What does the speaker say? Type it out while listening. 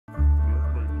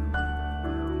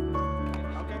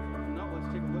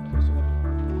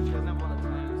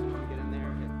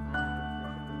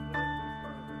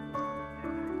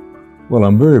Well,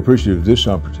 I'm very appreciative of this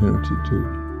opportunity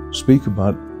to speak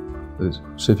about the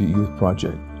Civic Youth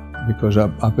Project because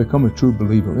I've become a true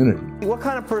believer in it. What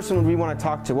kind of person would we want to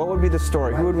talk to? What would be the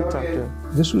story? Who would we talk to?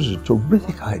 This was a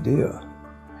terrific idea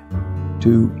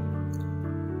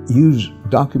to use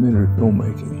documentary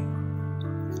filmmaking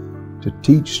to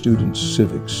teach students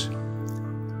civics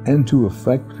and to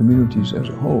affect communities as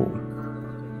a whole.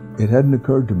 It hadn't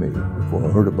occurred to me before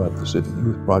I heard about the Civic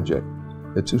Youth Project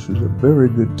that this was a very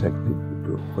good technique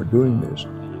for doing this.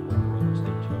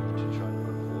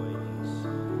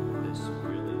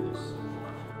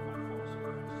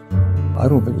 I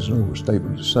don't think it's an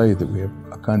overstatement to say that we have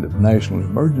a kind of national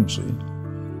emergency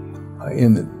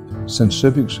in that since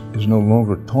civics is no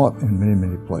longer taught in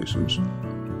many places,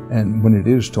 and when it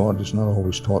is taught, it's not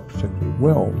always taught particularly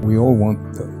well. We all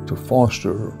want to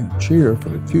foster and cheer for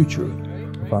the future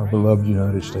of our beloved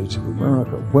United States of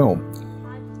America. Well,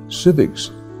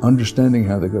 civics, understanding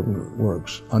how the government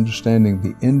works, understanding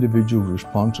the individual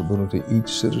responsibility each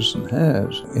citizen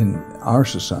has in our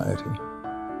society,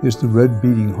 is the red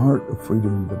beating heart of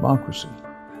freedom and democracy.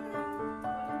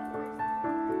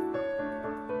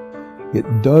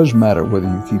 It does matter whether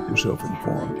you keep yourself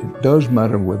informed. It does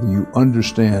matter whether you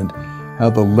understand how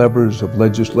the levers of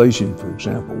legislation, for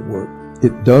example, work.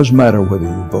 It does matter whether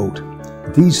you vote.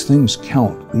 These things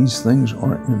count. These things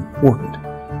are important.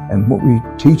 And what we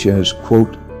teach as,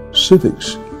 quote,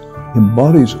 civics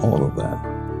embodies all of that.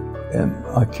 And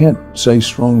I can't say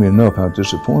strongly enough how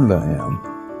disappointed I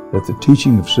am that the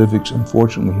teaching of civics,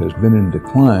 unfortunately, has been in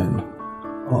decline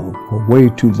for way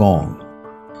too long.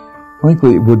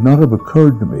 Frankly, it would not have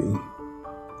occurred to me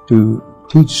to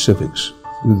teach civics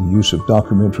through the use of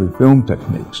documentary film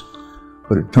techniques,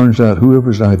 but it turns out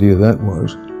whoever's idea that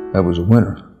was a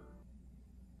winner.